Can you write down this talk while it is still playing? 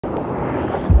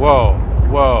Whoa,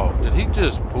 whoa. Did he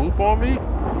just poop on me?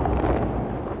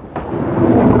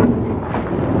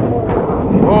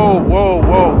 Whoa, whoa,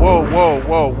 whoa, whoa, whoa,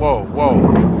 whoa, whoa, whoa.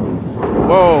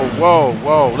 Whoa, whoa,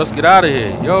 whoa. Let's get out of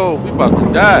here. Yo, we about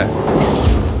to die.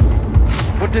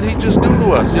 What did he just do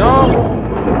to us, y'all?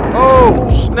 Oh,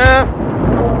 snap.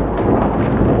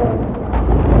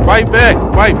 Fight back,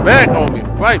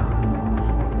 homie. Fight.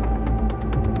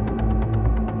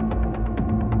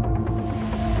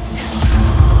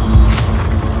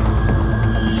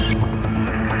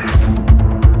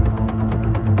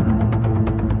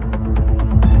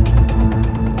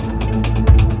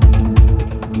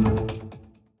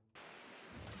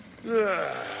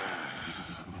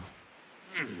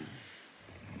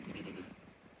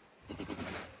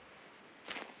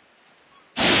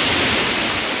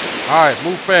 Alright,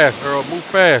 move fast, Earl. Move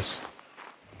fast.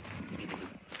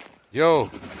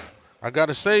 Yo, I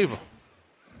gotta save him.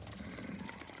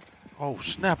 Oh,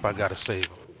 snap, I gotta save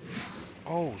him.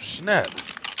 Oh, snap.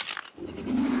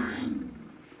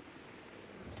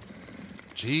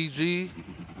 GG.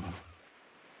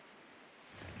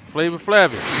 Flavor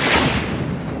Flavor.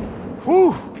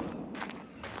 Whew.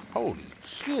 Holy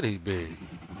shit, he big.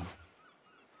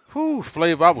 Whew,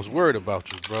 Flavor, I was worried about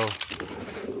you, bro.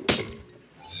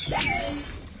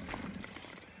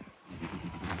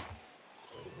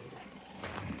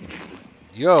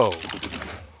 Yo.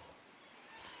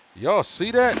 Y'all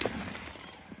see that?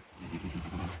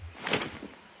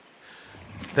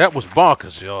 That was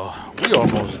bonkers, y'all. We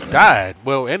almost died.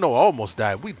 Well, ain't no almost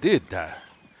died. We did die.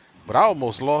 But I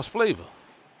almost lost Flavor.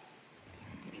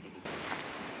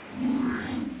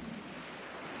 Come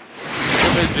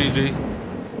here, GG.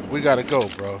 We gotta go,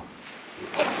 bro.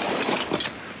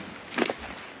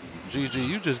 GG,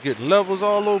 you just getting levels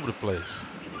all over the place.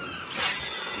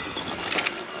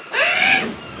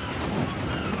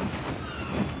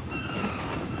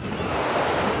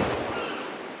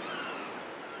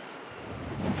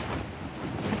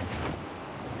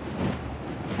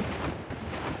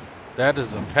 That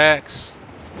is a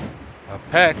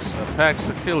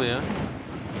Paxachilian.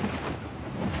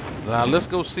 Now let's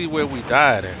go see where we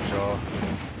died at, y'all.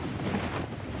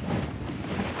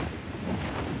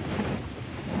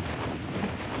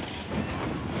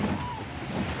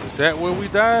 Is that where we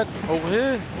died? Over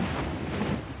here?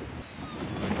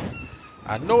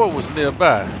 I know it was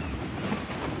nearby.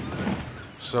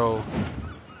 So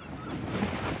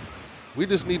we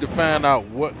just need to find out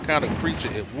what kind of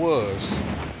creature it was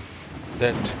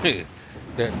that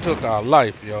that took our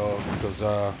life, y'all, because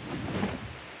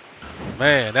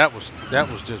man, that was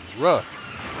just rough.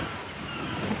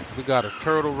 We got a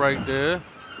turtle right there.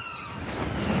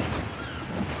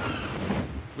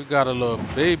 We got a little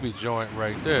baby joint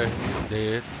right there. He's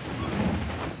dead.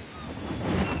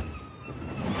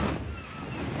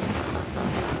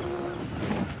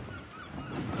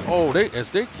 Oh, is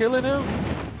they killing him?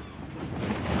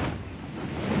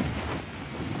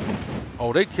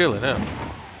 Oh, they killing him.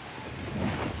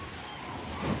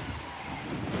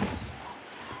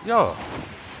 Yo.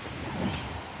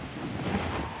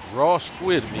 Raw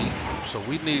squid meat. So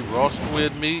we need raw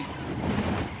squid meat.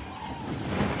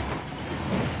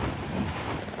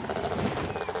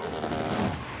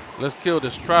 Let's kill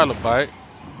this trilobite.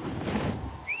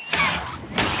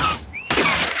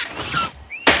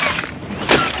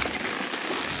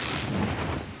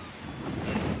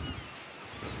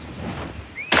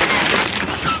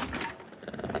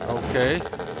 Okay.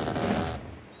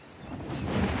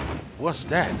 What's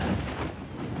that?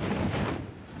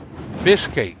 Fish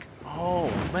cake. Oh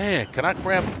man, can I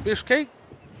grab the fish cake?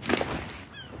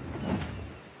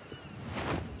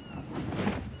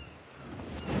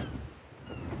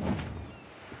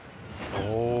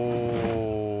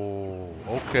 Oh,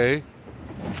 okay.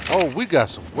 Oh, we got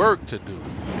some work to do.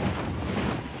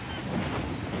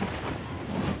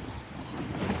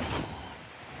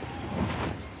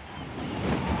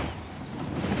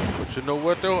 You know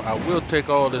what though? I will take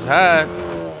all this hide.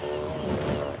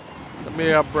 Come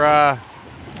here, bruh.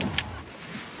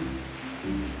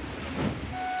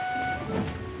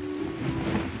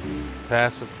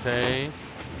 Passive tame.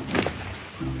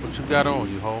 What you got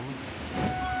on you, homie?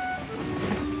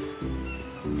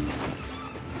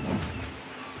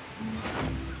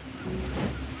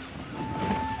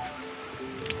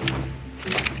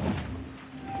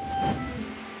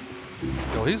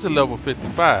 Yo, he's a level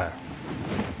 55.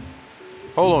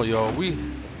 Hold on, y'all. We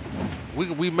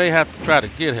may have to try to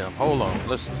get him. Hold on.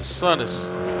 Listen, the sun is.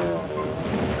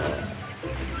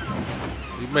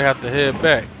 We may have to head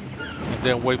back and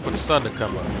then wait for the sun to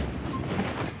come up.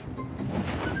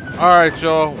 All right,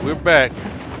 y'all. We're back.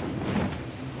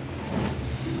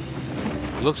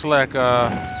 Looks like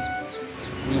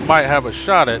we might have a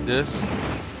shot at this.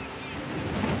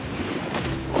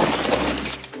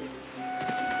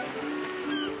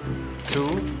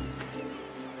 Two.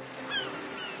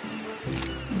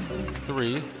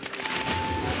 3.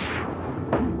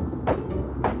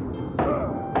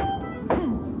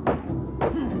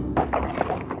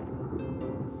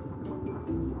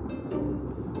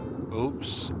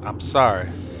 Oops, I'm sorry.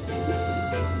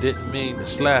 Didn't mean to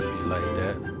slap you like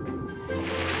that.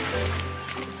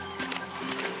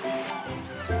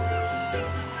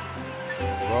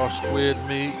 Raw squid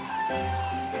meat.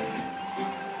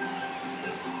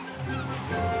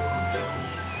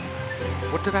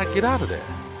 What did I get out of that?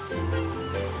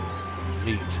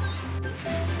 Meat.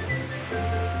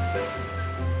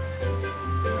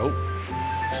 Nope.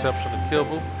 Exception of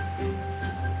kibble.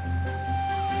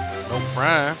 No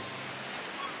prime.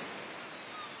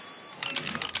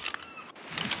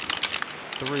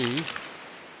 3.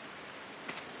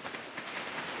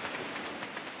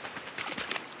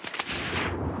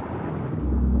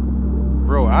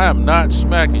 Bro, I am not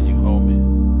smacking you, homie.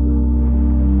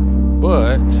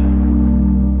 But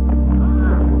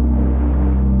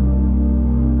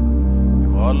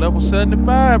you are level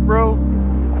 75, bro.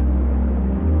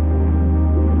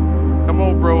 Come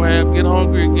on, bro, Ham, get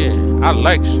hungry again. I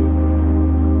like you.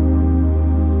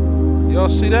 Y'all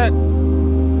see that?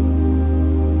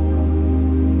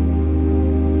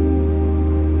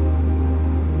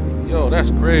 Yo,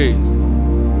 that's crazy.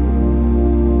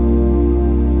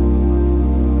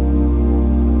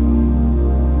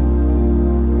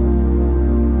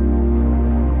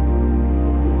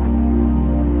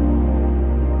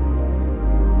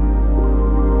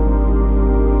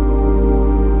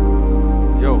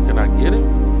 Yo, can I get him?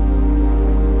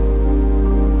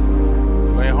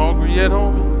 You ain't hungry yet,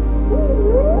 homie?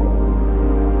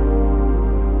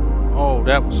 Oh,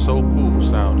 that was so cool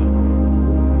sounding.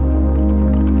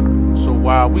 So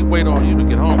while we wait on you to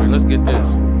get hungry, let's get this.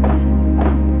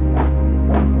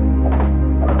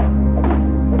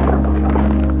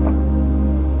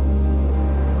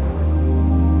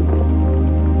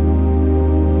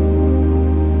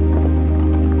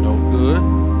 No good.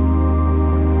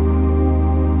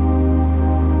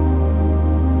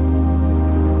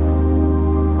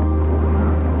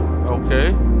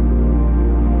 Okay.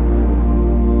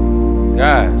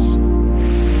 Guys.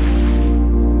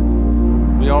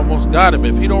 We almost got him.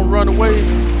 If he don't run away,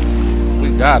 we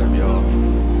got him, y'all.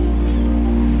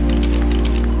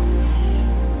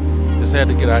 Just had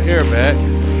to get our air back.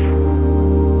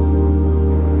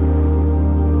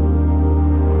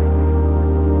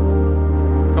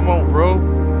 Come on, bro.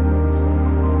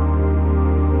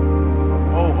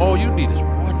 Oh, all you need is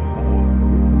one more.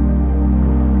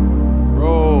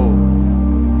 Bro.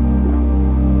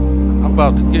 I'm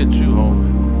about to get you, homie.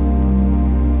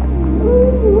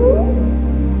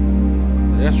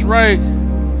 That's right.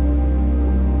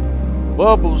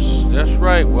 Bubbles, that's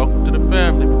right. Welcome to the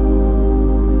family.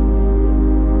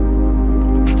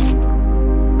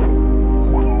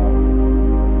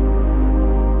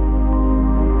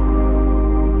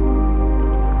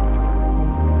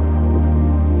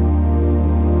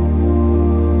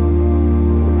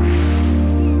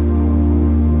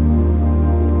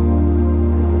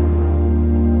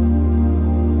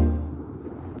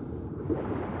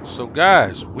 So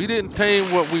guys, we didn't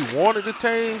tame what we wanted to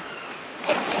tame.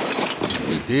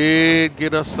 We did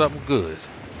get us something good.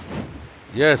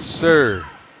 Yes, sir.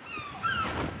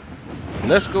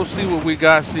 Let's go see what we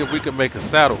got, see if we can make a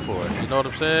saddle for it. You know what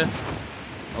I'm saying?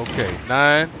 Okay,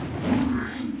 9.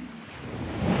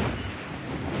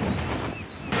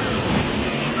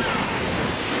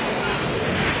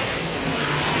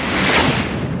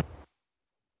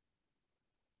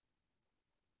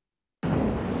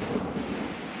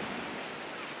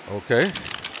 Okay,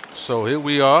 so here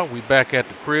we are. We back at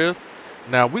the crib.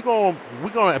 Now we're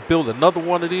gonna build another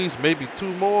one of these, maybe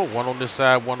 2 more, one on this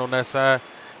side, one on that side,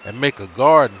 and make a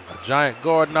garden, a giant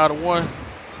garden out of one,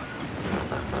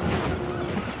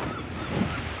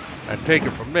 and take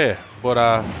it from there.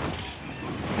 But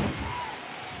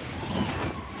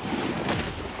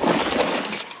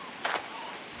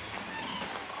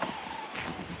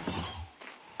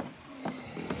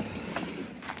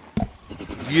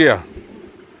yeah.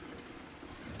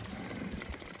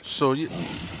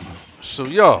 So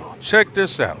y'all, check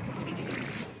this out.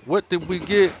 What did we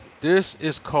get? This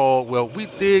is called, well, we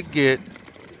did get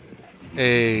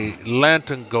a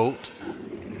lantern goat.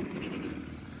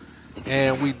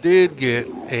 And we did get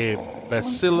a an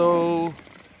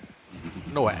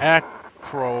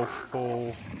acrophyseter.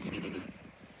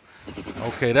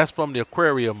 Okay, that's from the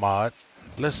Aquaria mod.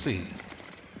 Let's see.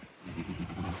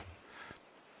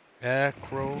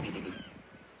 Acro.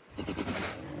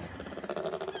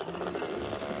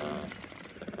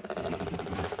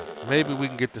 Maybe we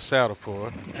can get the saddle for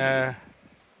it.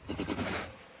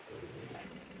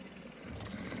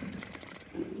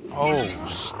 Oh,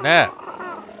 snap.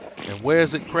 And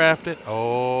where's it crafted?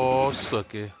 Oh,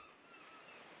 sucky.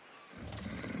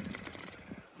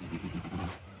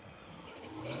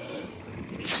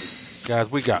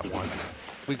 Guys, we got one.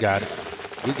 We got it.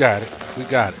 We got it. We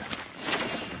got it.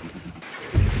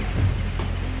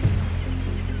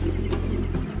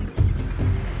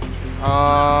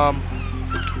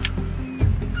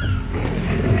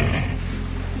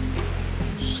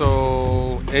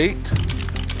 So 8.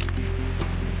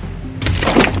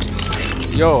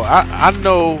 Yo, I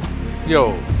know,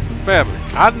 yo, family.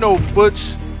 I know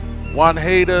Butch, Juan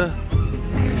Hader,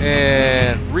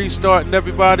 and Restart and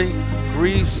everybody.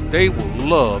 Grease, they will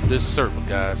love this server,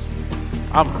 guys.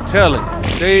 I'm telling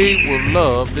you, they will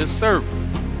love this server.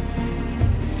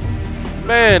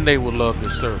 Man, they will love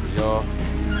this server, y'all.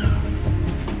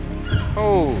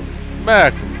 Holy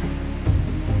mackerel.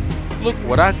 Look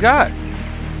what I got.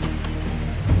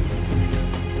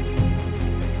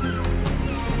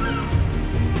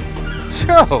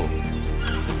 Yo.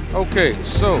 Okay,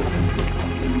 so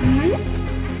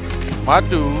my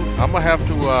dude, I'm gonna have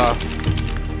to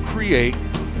create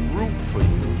root for you.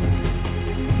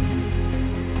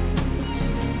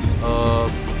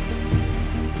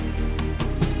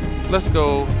 Let's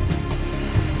go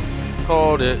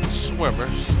call it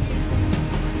swimmers.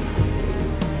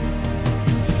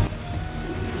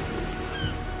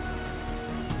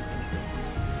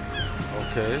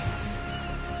 Okay.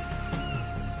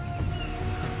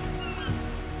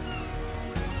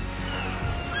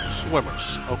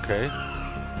 Swimmers. Okay.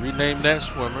 Rename that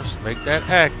swimmers. Make that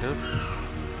active.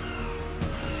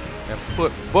 And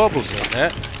put bubbles in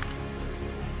that.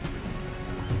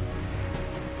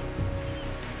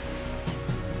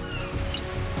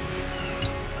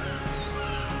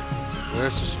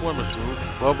 Where's the swimmers group?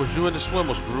 Bubbles, you in the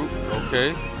swimmers group.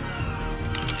 Okay.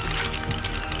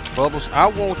 Bubbles, I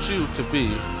want you to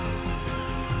be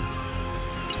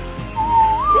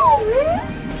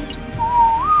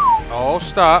all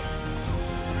stop.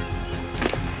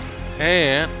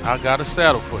 And I got a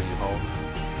saddle for you,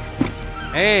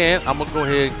 homie. And I'm gonna go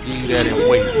ahead and give you that in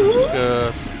weight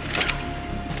because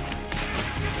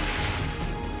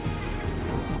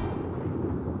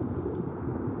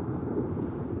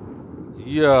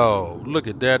yo, look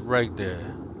at that right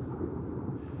there.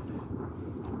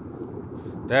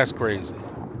 That's crazy.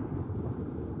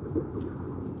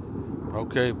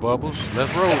 Okay, Bubbles,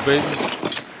 let's roll, baby.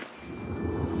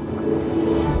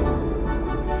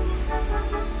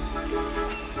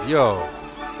 Yo.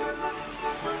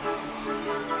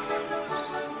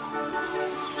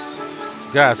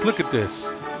 Guys, look at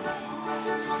this.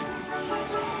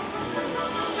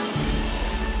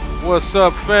 What's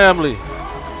up, family?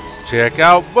 Check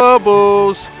out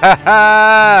Bubbles. Ha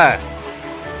ha.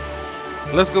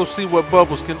 Let's go see what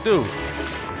Bubbles can do.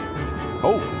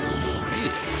 Oh,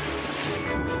 shit.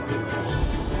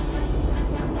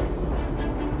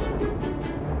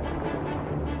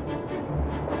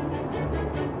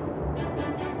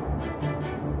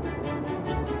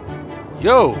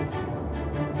 Yo.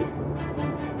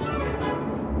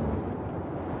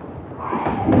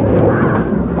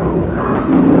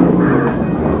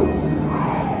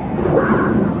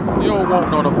 You don't want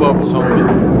none of Bubbles, homie.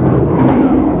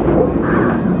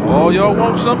 Oh, y'all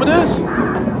want some of this?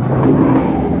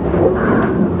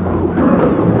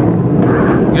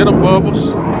 Get them, Bubbles.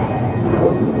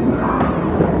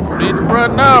 You need to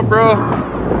run now, bro.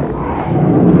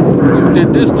 You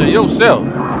did this to yourself.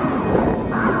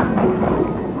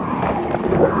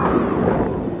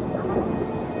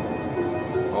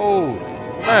 Oh,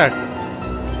 man.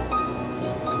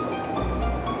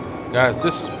 Guys,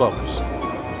 this is Bubbles.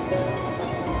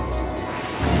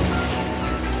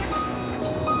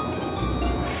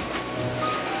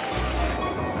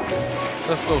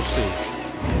 Let's go see.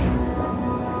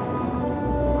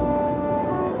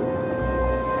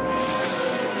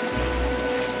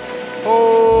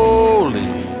 Holy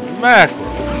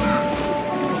mackerel.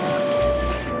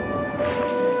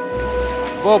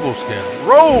 Bubbles can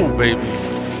roll, baby.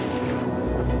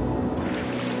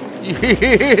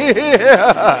 Yeah.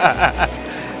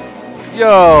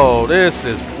 Yo, this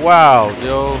is wild,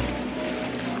 yo.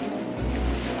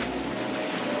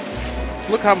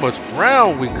 Look how much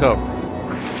ground we cover.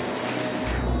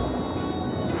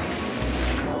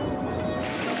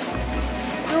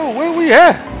 Yo, where we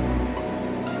at?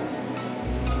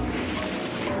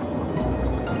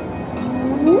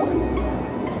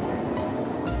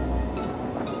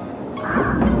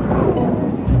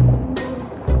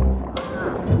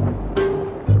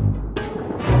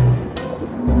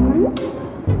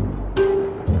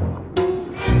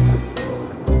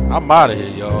 I'm out of here,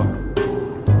 y'all.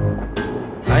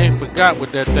 I ain't forgot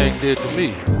what that thing did to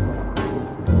me.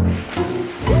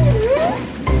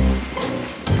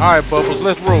 Alright, Bubbles,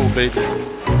 let's roll, baby.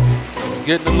 It's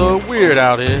getting a little weird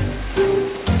out here.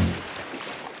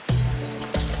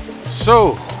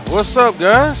 So, what's up,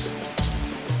 guys?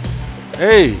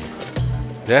 Hey,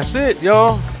 that's it,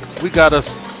 y'all. We got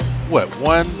us, what,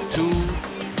 two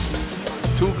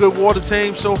good water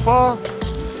tames so far?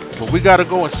 But we gotta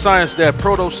go and science that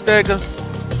Protostega,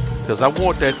 because I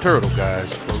want that turtle, guys.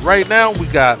 But right now, we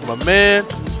got my man,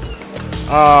 did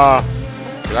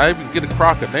I even get a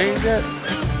croc a name yet?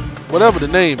 Whatever the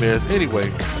name is, anyway.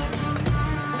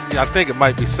 Yeah, I think it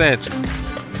might be Sancho.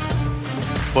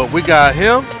 But we got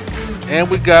him, and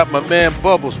we got my man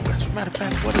Bubbles. As a matter of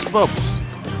fact, what is Bubbles?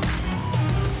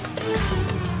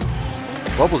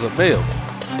 Bubbles a male.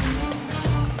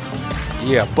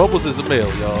 Yeah, Bubbles is a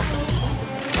male, y'all.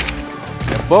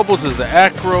 And Bubbles is an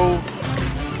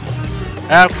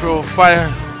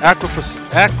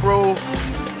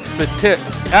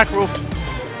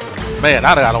man,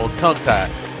 I got on tongue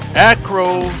tied.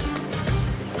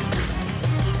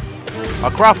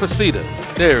 Acrophyseter.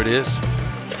 There it is.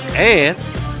 And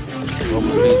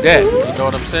Bubbles need that. You know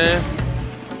what I'm saying?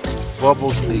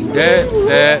 Bubbles need that,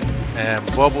 and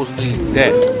Bubbles need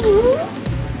that.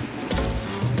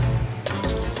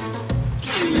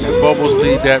 And Bubbles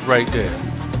need that right there.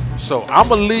 So I'm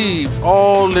gonna leave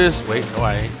all this. Wait, no,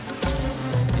 I ain't.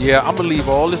 Yeah, I'm gonna leave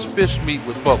all this fish meat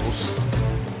with Bubbles.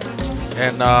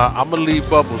 And I'm gonna leave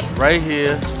Bubbles right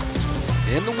here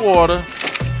in the water.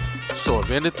 So if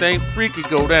anything freaky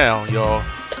go down, y'all,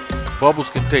 Bubbles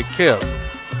can take care of it.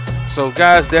 So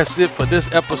guys, that's it for this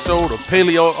episode of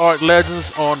Paleo Art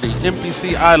Legends on the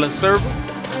NPC Island server.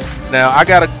 Now I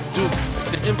gotta do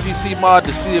the NPC mod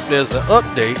to see if there's an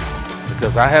update,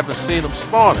 because I haven't seen them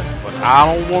spawning. But I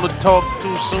don't want to talk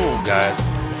too soon, guys,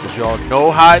 because y'all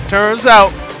know how it turns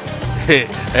out.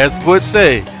 As Butch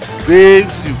say,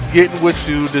 Biggs, you getting what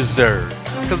you deserve.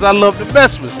 Because I love to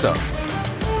mess with stuff.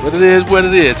 But it is what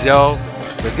it is, y'all.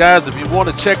 But guys, if you want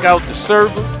to check out the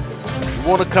server, you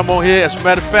want to come on here, as a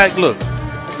matter of fact, look,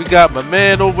 we got my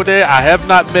man over there. I have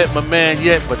not met my man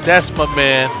yet, but that's my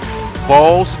man,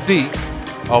 Balls Deep,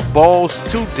 or Balls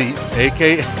Too Deep,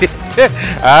 aka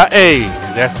hey,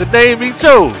 that's the name he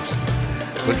chose.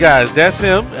 But guys, that's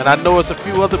him, and I know it's a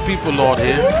few other people on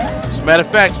here. As a matter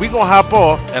of fact, we're gonna hop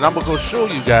off and I'm gonna go show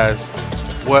you guys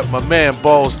what my man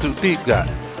Balls Too Deep got.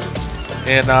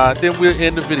 And then we'll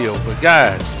end the video. But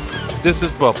guys, this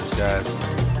is Bubbles, guys.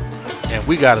 And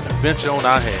we got an adventure on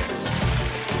our hands.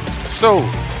 So,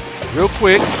 real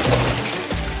quick.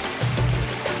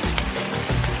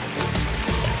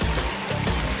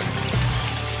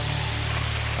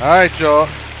 Alright, y'all.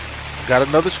 Got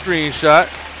another screenshot.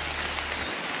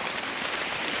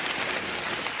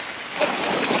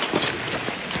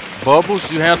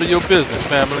 Bubbles, you handle your business,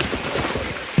 family.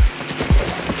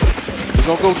 We're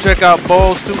gonna go check out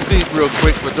Balls Too Deep real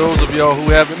quick for those of y'all who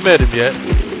haven't met him yet.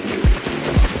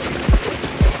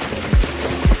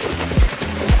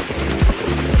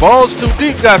 Balls Too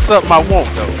Deep got something I want,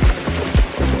 though.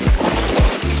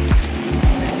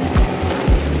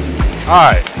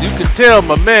 Alright, you can tell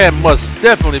my man must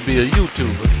definitely be a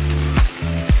YouTuber.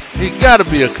 He gotta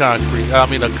be a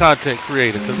content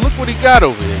creator, because look what he got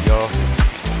over here, y'all.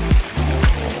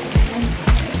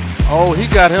 Oh, he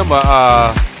got him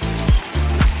a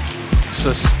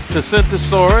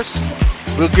Tacentasaurus.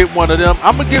 We'll get one of them.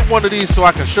 I'm gonna get one of these so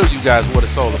I can show you guys what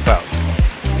it's all about.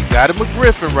 He got him a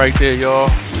griffin right there, y'all.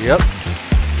 Yep.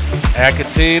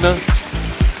 Acatina.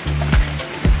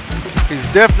 He's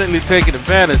definitely taking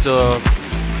advantage of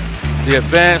the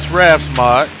advanced rafts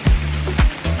mod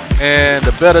and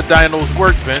the better dinos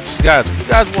workbench. Guys, if you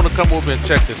guys want to come over and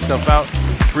check this stuff out,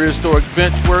 Prehistoric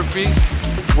bench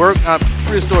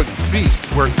Prehistoric beast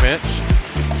workbench,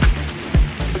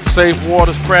 safe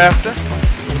waters crafter.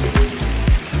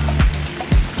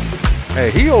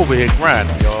 Hey, he over here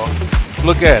grinding, y'all.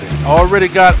 Look at it. Already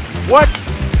got what?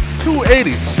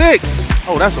 286.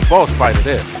 Oh, that's a boss fighter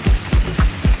there.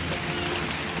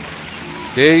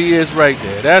 There he is right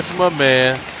there. That's my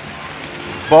man,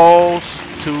 Balls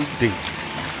Too Deep.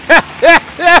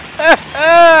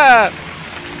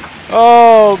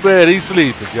 Oh, man, he's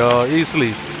sleeping, y'all. He's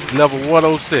sleeping. Level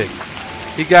 106.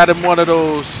 He got him one of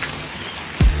those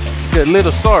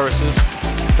Skeletosauruses.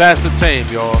 Passive tame,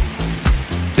 y'all.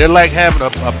 They're like having a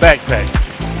backpack.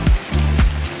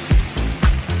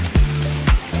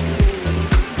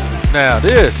 Now,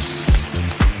 this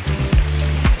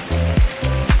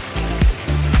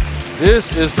is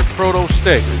the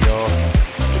Protostega, y'all.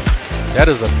 That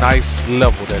is a nice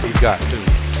level that he got, too.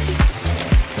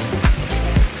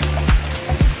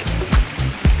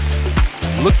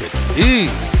 Look at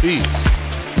these beasts.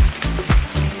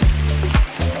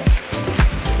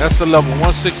 That's the level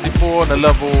 164 and the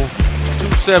level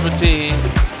 217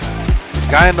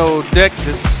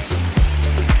 Gynodectus.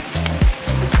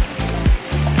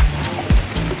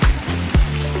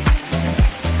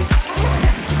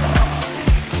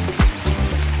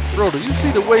 Bro, do you see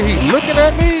the way he looking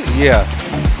at me? Yeah,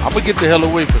 I'm gonna get the hell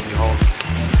away from you, homie.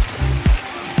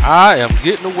 I am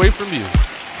getting away from you.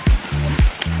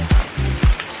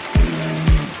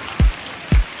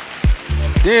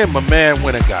 Then my man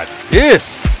went and got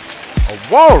this. A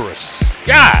walrus.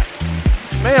 God.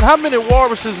 Man, how many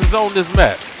walruses is on this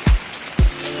map?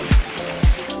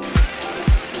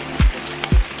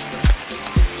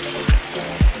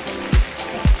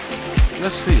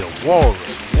 Let's see, a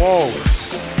walrus. Walrus.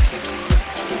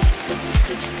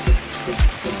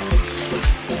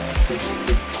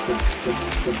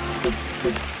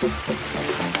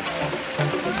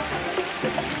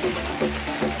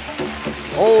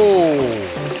 Oh.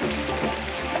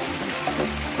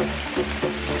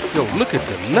 Yo, look at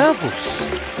the levels.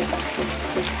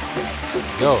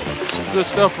 Yo, some good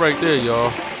stuff right there,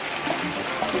 y'all.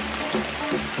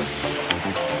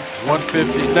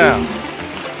 150 now.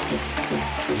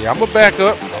 Yeah, I'm gonna back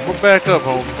up. I'm gonna back up,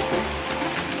 homie.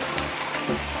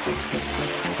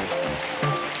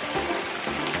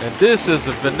 And this is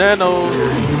a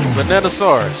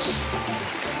Venenosaurus.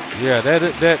 Yeah,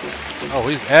 that. Oh,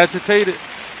 he's agitated.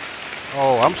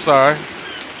 Oh, I'm sorry.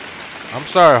 I'm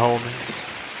sorry, homie.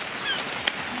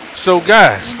 So,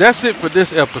 guys, that's it for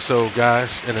this episode,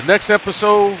 guys. In the next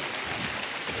episode,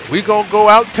 we gonna go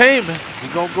out taming. We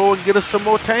gonna go and get us some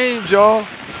more tames, y'all.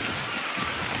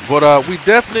 But we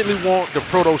definitely want the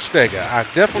Protostega. I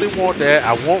definitely want that.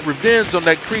 I want revenge on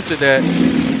that creature that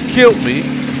killed me.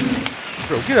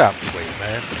 Bro, get out of the way,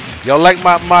 man. Y'all like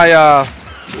my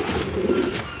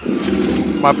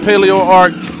Paleo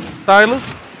art styler?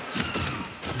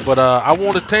 But I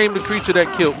want to tame the creature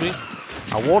that killed me.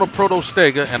 I want a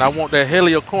Protostega, and I want that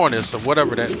Heliocornis or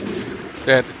whatever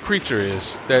that creature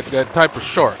is, that type of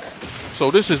shark.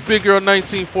 So this is Big Girl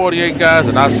 1948, guys,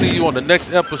 and I'll see you on the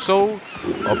next episode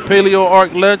of Paleo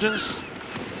Arc Legends.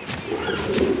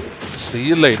 See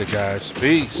you later, guys.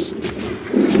 Peace.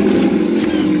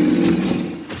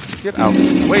 Get out of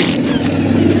the way.